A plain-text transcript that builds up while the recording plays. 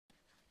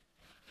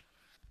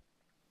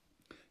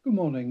Good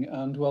morning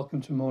and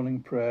welcome to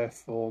morning prayer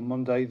for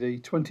Monday the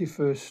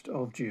 21st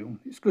of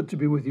June. It's good to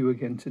be with you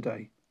again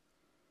today.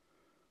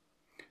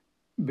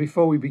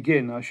 Before we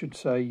begin, I should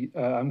say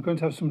I'm going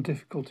to have some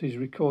difficulties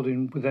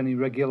recording with any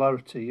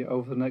regularity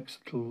over the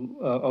next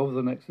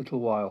little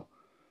while.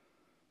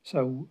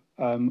 So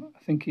I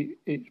think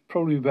it's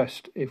probably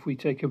best if we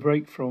take a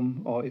break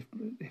from, or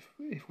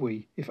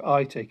if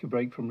I take a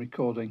break from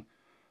recording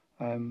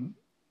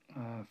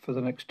for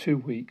the next 2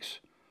 weeks.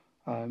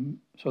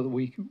 So that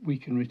we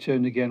can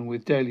return again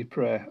with daily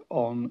prayer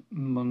on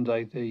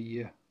Monday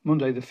the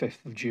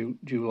 5th of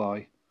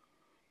July.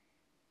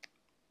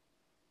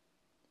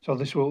 So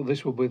this will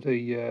be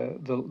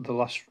the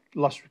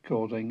last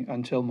recording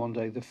until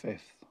Monday the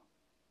 5th.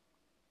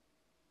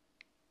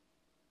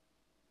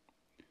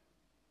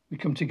 We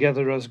come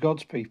together as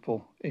God's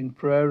people in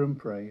prayer and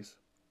praise.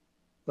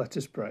 Let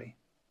us pray.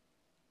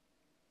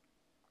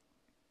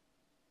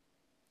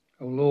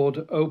 O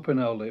Lord, open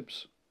our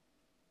lips,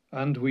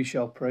 and we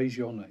shall praise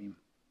your name.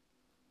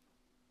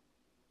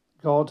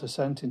 God has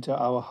sent into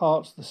our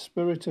hearts the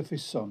Spirit of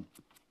his Son,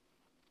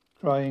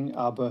 crying,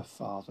 Abba,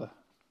 Father.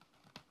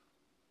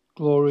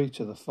 Glory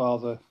to the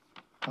Father,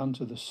 and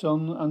to the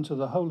Son, and to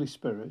the Holy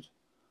Spirit,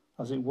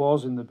 as it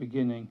was in the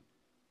beginning,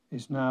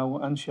 is now,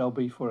 and shall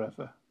be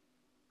forever.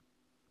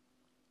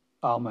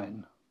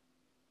 Amen.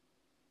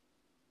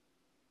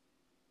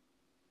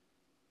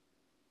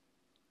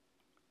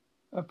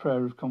 A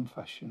prayer of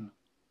confession.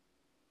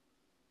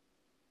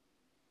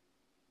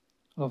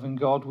 Loving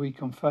God, we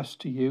confess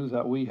to you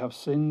that we have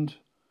sinned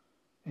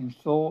in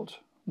thought,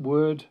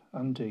 word,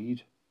 and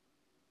deed,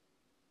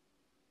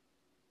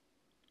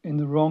 in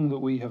the wrong that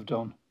we have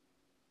done,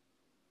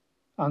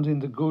 and in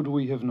the good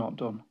we have not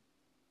done.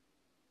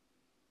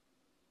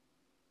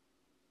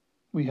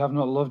 We have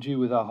not loved you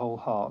with our whole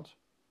heart,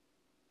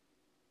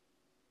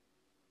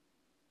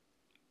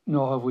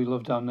 nor have we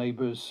loved our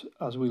neighbours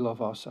as we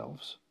love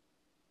ourselves.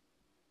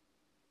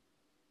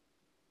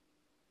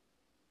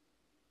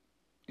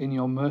 In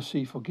your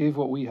mercy, forgive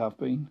what we have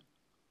been.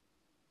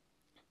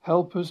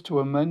 Help us to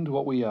amend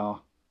what we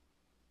are,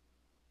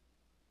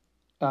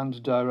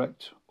 and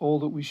direct all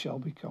that we shall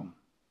become.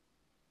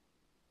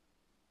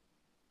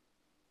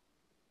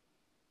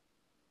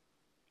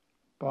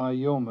 By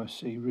your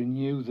mercy,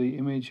 renew the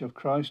image of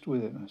Christ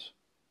within us,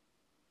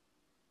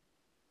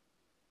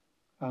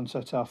 and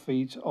set our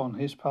feet on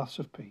his paths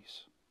of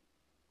peace.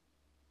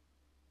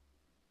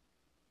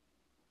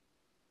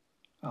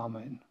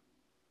 Amen.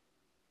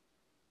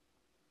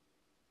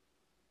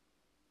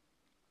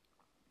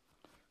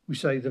 We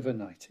say the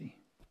Venite.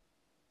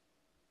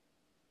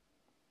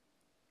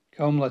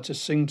 Come, let us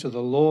sing to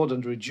the Lord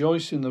and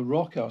rejoice in the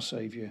rock, our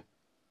Saviour.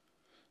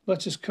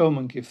 Let us come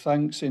and give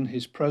thanks in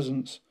his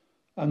presence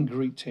and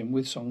greet him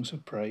with songs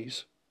of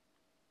praise.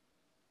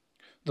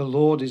 The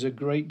Lord is a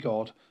great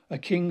God, a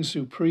King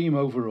supreme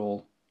over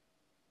all.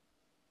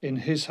 In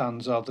his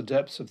hands are the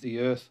depths of the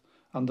earth,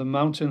 and the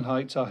mountain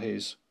heights are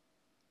his.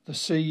 The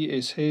sea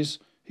is his,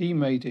 he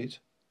made it,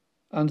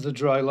 and the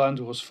dry land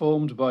was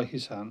formed by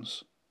his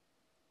hands.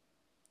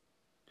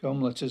 Come,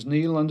 let us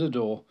kneel and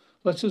adore.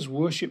 Let us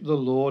worship the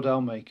Lord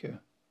our Maker.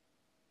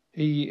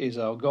 He is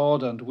our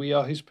God, and we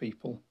are his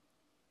people,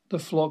 the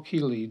flock he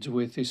leads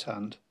with his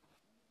hand.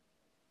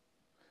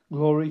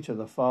 Glory to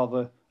the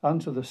Father,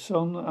 and to the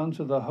Son, and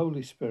to the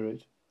Holy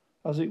Spirit,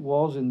 as it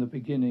was in the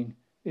beginning,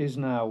 is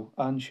now,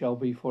 and shall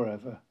be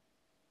forever.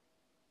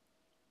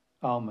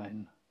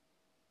 Amen.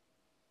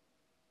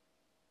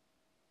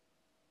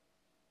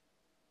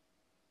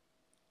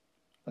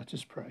 Let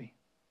us pray.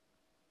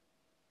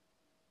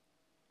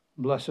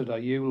 Blessed are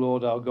you,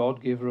 Lord our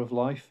God, giver of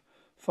life,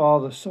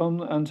 Father,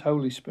 Son, and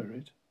Holy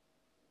Spirit.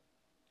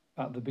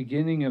 At the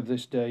beginning of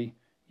this day,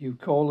 you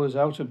call us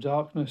out of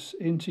darkness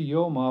into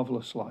your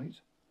marvellous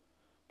light.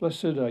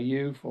 Blessed are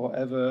you for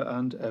ever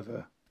and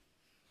ever.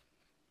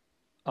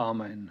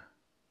 Amen.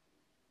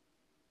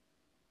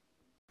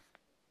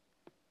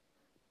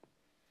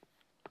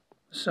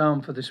 The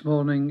psalm for this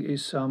morning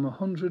is Psalm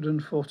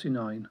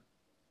 149.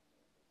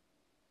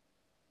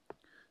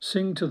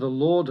 Sing to the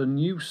Lord a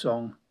new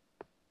song,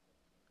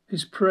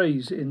 his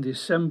praise in the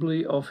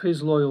assembly of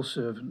his loyal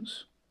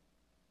servants.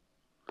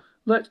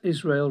 Let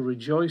Israel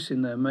rejoice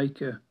in their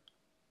Maker.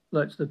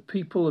 Let the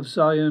people of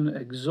Zion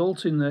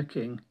exult in their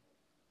King.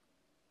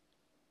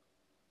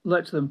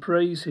 Let them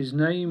praise his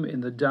name in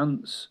the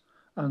dance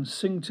and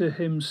sing to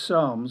him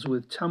psalms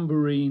with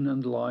tambourine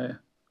and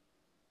lyre.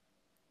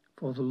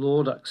 For the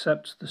Lord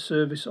accepts the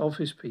service of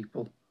his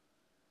people.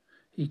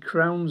 He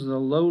crowns the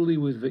lowly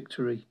with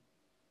victory.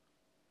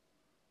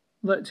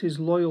 Let his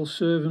loyal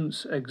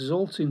servants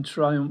exult in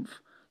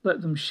triumph.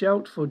 Let them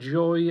shout for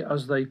joy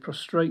as they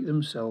prostrate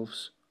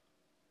themselves.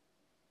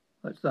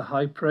 Let the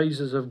high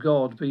praises of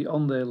God be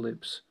on their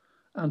lips,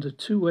 and a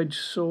two-edged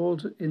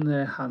sword in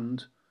their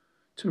hand,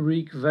 to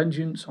wreak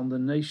vengeance on the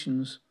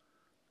nations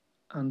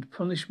and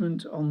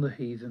punishment on the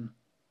heathen,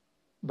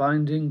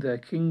 binding their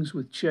kings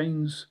with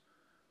chains,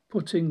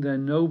 putting their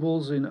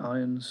nobles in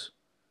irons,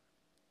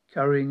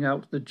 carrying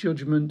out the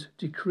judgment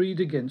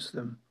decreed against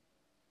them.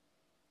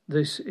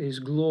 This is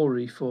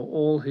glory for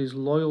all his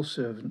loyal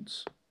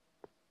servants.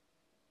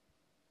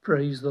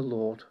 Praise the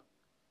Lord.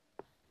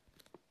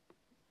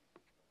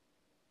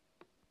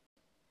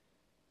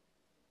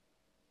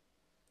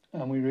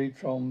 And we read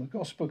from the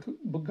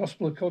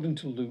Gospel according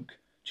to Luke,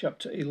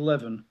 chapter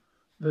 11,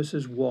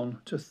 verses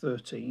 1 to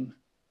 13.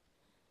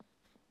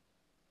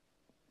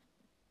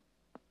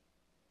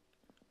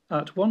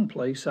 At one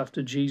place,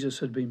 after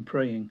Jesus had been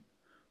praying,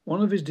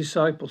 one of his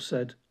disciples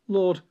said,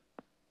 "Lord,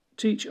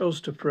 teach us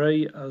to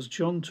pray as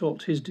John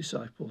taught his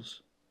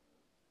disciples."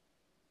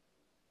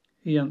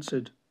 He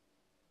answered,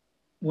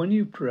 "When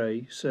you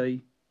pray,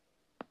 say,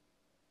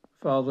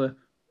 'Father,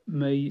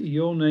 may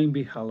your name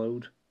be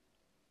hallowed.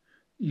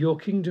 Your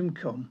kingdom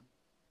come.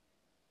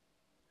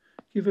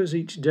 Give us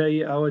each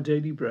day our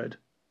daily bread,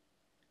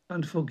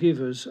 and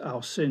forgive us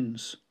our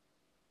sins,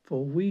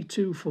 for we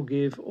too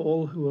forgive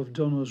all who have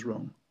done us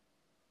wrong.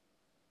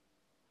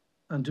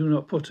 And do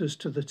not put us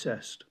to the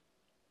test.'"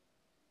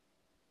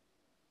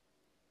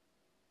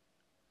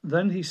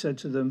 Then he said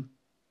to them,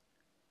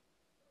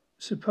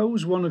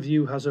 "Suppose one of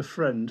you has a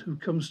friend who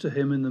comes to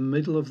him in the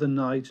middle of the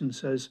night and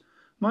says,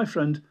 'My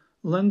friend,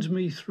 lend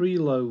me 3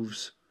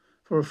 loaves,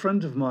 for a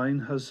friend of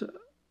mine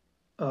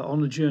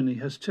on a journey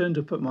has turned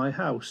up at my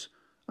house,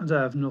 and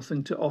I have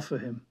nothing to offer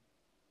him.'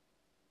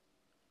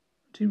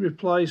 And he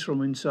replies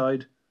from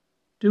inside,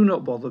 'Do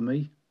not bother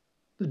me.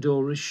 The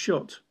door is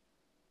shut.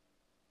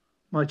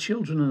 My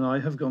children and I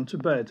have gone to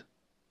bed,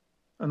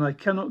 and I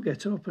cannot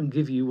get up and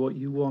give you what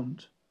you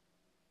want.'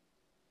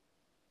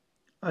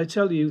 I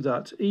tell you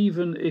that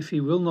even if he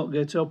will not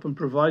get up and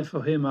provide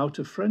for him out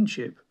of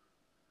friendship,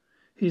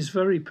 his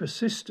very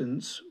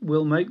persistence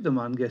will make the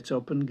man get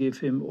up and give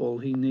him all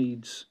he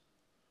needs.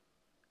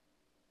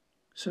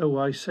 So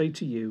I say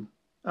to you,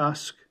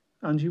 ask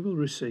and you will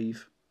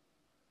receive,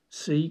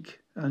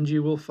 seek and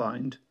you will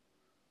find,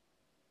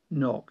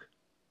 knock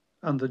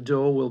and the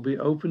door will be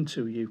opened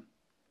to you.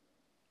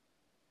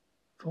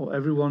 For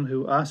everyone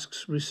who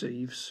asks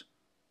receives,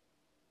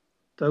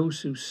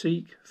 those who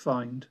seek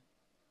find,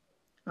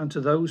 and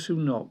to those who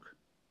knock,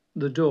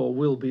 the door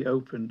will be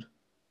opened.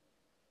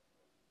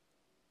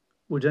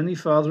 Would any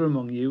father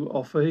among you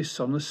offer his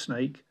son a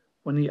snake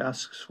when he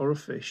asks for a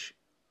fish,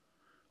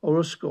 or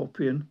a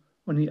scorpion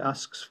when he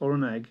asks for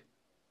an egg?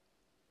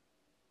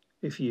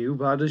 If you,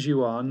 bad as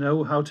you are,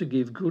 know how to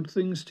give good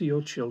things to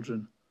your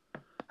children,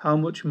 how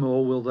much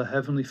more will the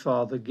Heavenly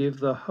Father give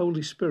the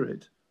Holy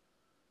Spirit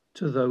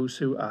to those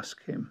who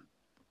ask him?"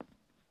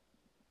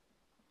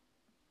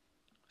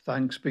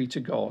 Thanks be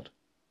to God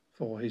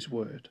for his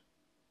word.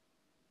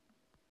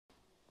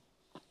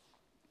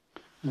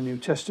 The New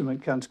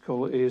Testament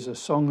canticle is a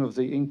song of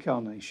the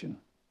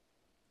Incarnation.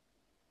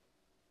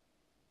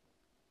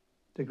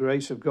 The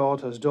grace of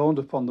God has dawned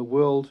upon the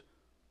world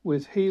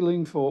with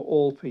healing for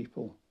all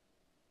people.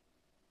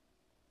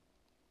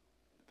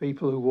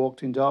 People who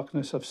walked in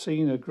darkness have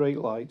seen a great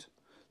light.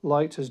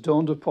 Light has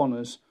dawned upon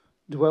us,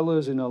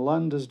 dwellers in a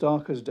land as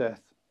dark as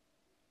death.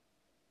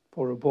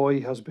 For a boy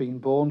has been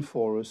born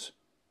for us,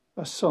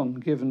 a son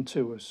given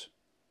to us.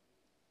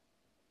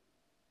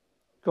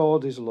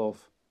 God is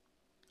love,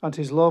 and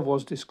his love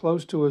was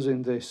disclosed to us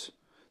in this,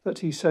 that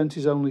he sent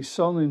his only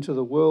Son into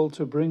the world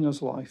to bring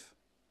us life.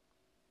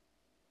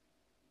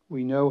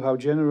 We know how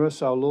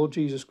generous our Lord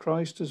Jesus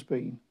Christ has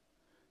been.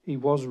 He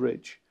was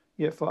rich,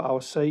 yet for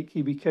our sake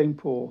he became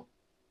poor,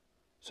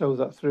 so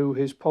that through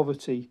his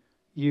poverty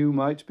you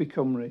might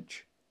become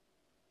rich.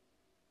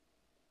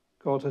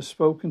 God has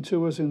spoken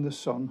to us in the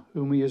Son,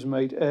 whom he has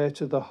made heir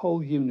to the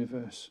whole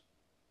universe.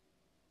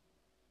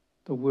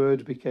 The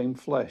Word became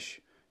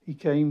flesh. He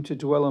came to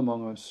dwell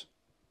among us,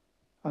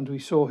 and we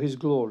saw his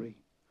glory,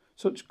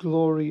 such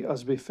glory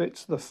as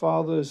befits the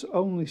Father's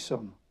only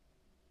Son,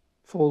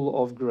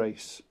 full of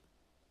grace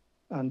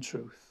and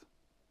truth.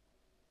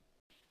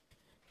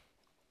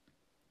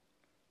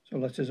 So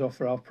let us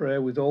offer our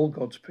prayer with all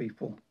God's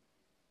people,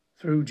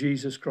 through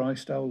Jesus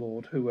Christ our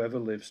Lord, who ever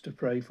lives to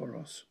pray for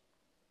us.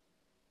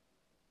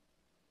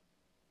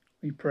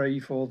 We pray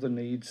for the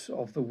needs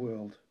of the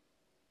world.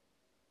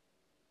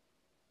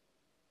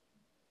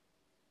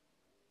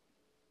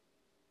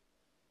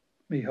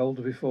 We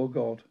hold before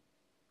God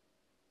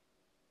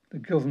the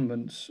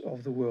governments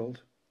of the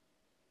world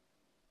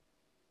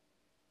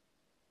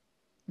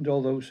and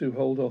all those who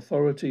hold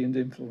authority and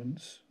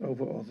influence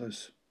over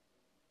others.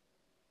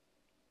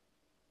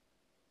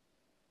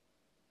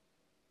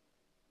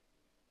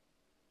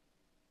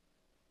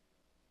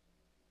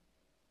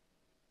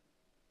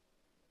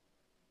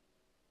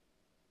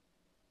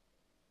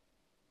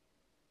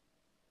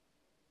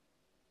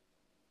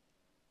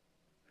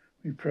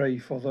 We pray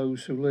for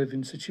those who live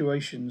in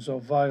situations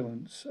of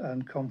violence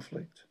and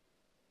conflict.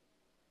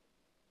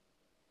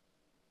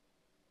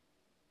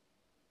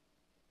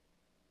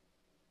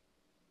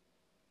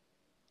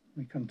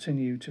 We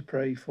continue to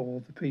pray for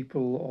the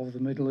people of the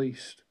Middle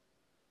East,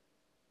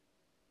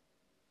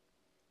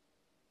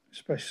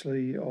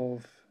 especially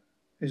of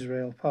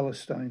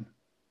Israel-Palestine,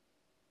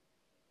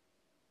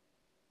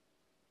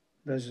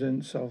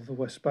 residents of the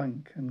West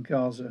Bank and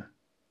Gaza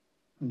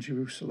and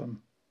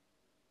Jerusalem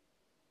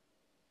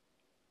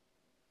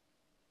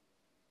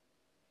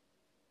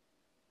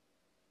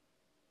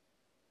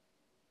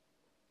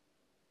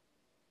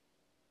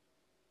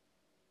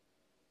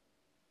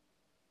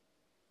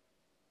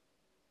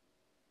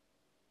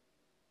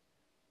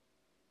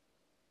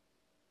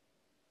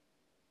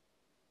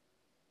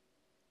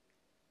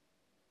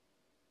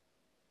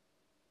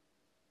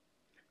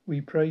We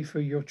pray for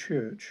your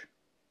church.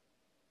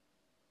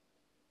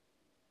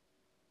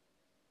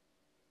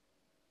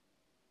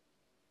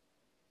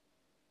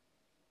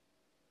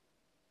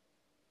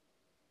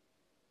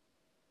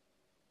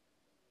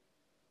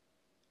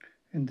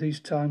 In these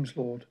times,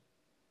 Lord,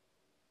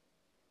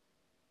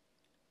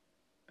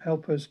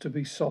 help us to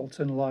be salt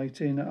and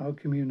light in our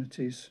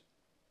communities,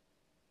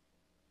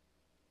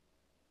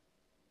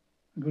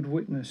 a good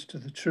witness to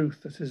the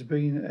truth that has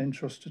been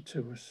entrusted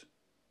to us.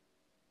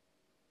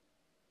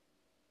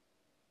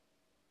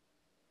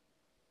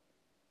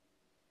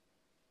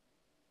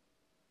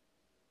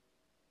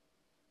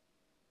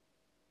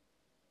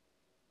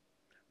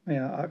 May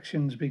our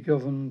actions be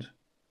governed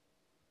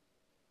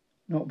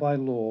not by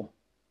law,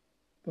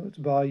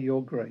 but by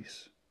your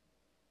grace.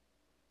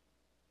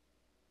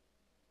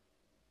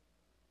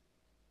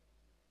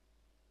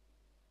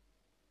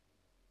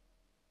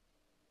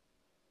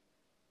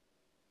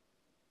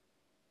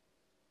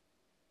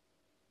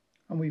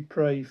 And we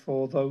pray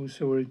for those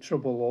who are in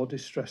trouble or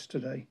distress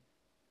today.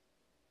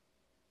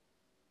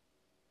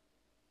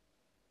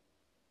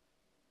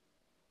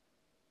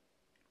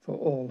 For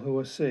all who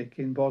are sick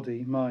in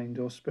body, mind,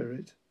 or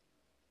spirit.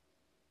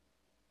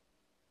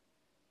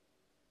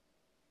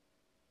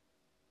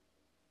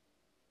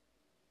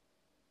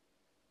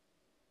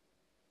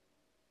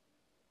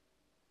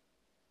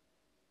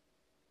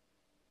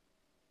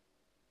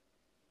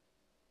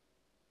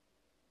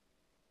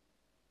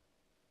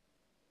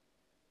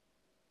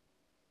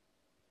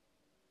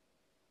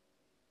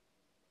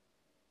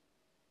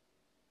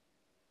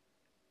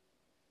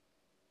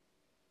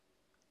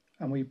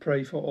 And we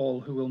pray for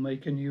all who will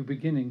make a new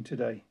beginning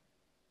today.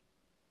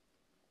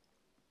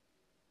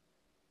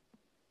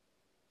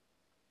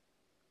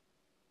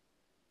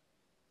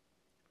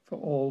 For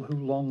all who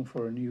long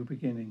for a new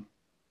beginning.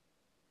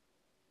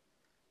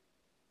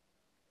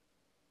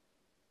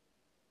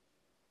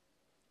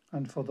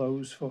 And for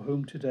those for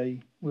whom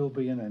today will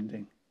be an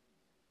ending.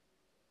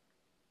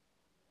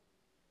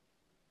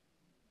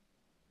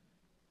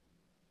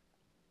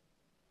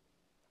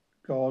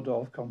 God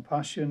of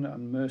compassion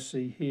and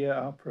mercy, hear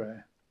our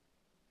prayer.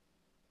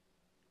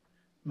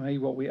 May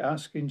what we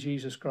ask in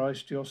Jesus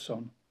Christ, your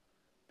Son,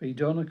 be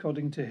done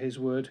according to his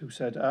word, who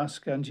said,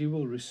 "Ask and you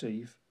will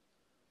receive,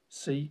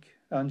 seek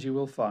and you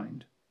will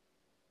find,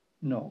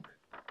 knock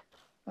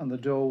and the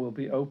door will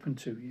be opened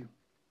to you."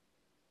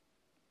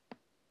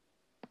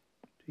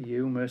 To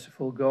you,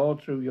 merciful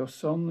God, through your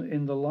Son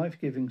in the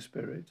life-giving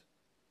Spirit,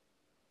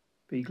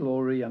 be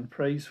glory and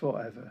praise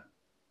forever.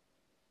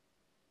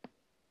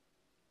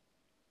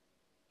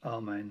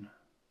 Amen.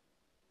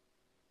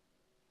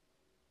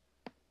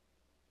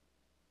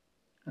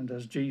 And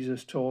as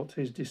Jesus taught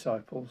his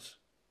disciples,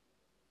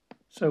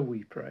 so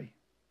we pray.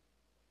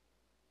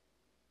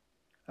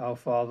 Our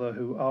Father,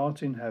 who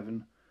art in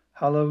heaven,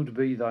 hallowed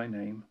be thy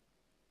name.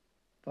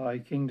 Thy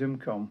kingdom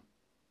come,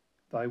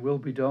 thy will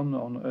be done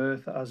on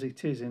earth as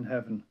it is in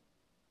heaven.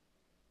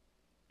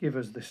 Give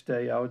us this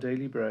day our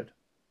daily bread,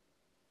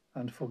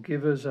 and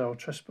forgive us our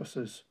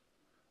trespasses,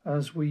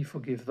 as we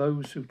forgive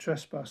those who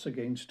trespass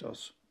against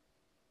us.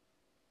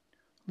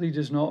 Lead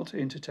us not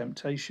into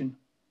temptation,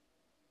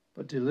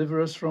 but deliver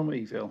us from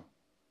evil.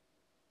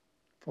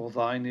 For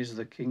thine is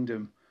the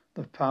kingdom,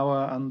 the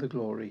power and the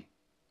glory,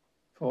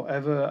 for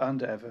ever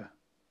and ever.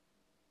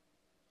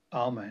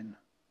 Amen.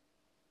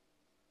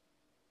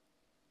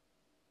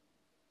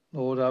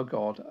 Lord our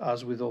God,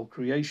 as with all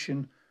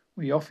creation,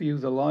 we offer you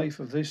the life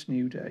of this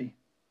new day.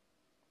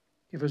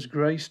 Give us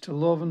grace to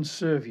love and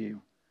serve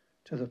you,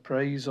 to the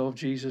praise of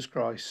Jesus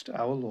Christ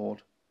our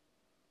Lord.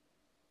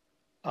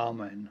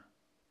 Amen.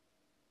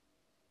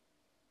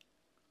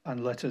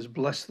 And let us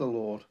bless the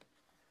Lord.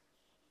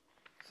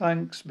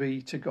 Thanks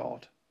be to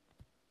God.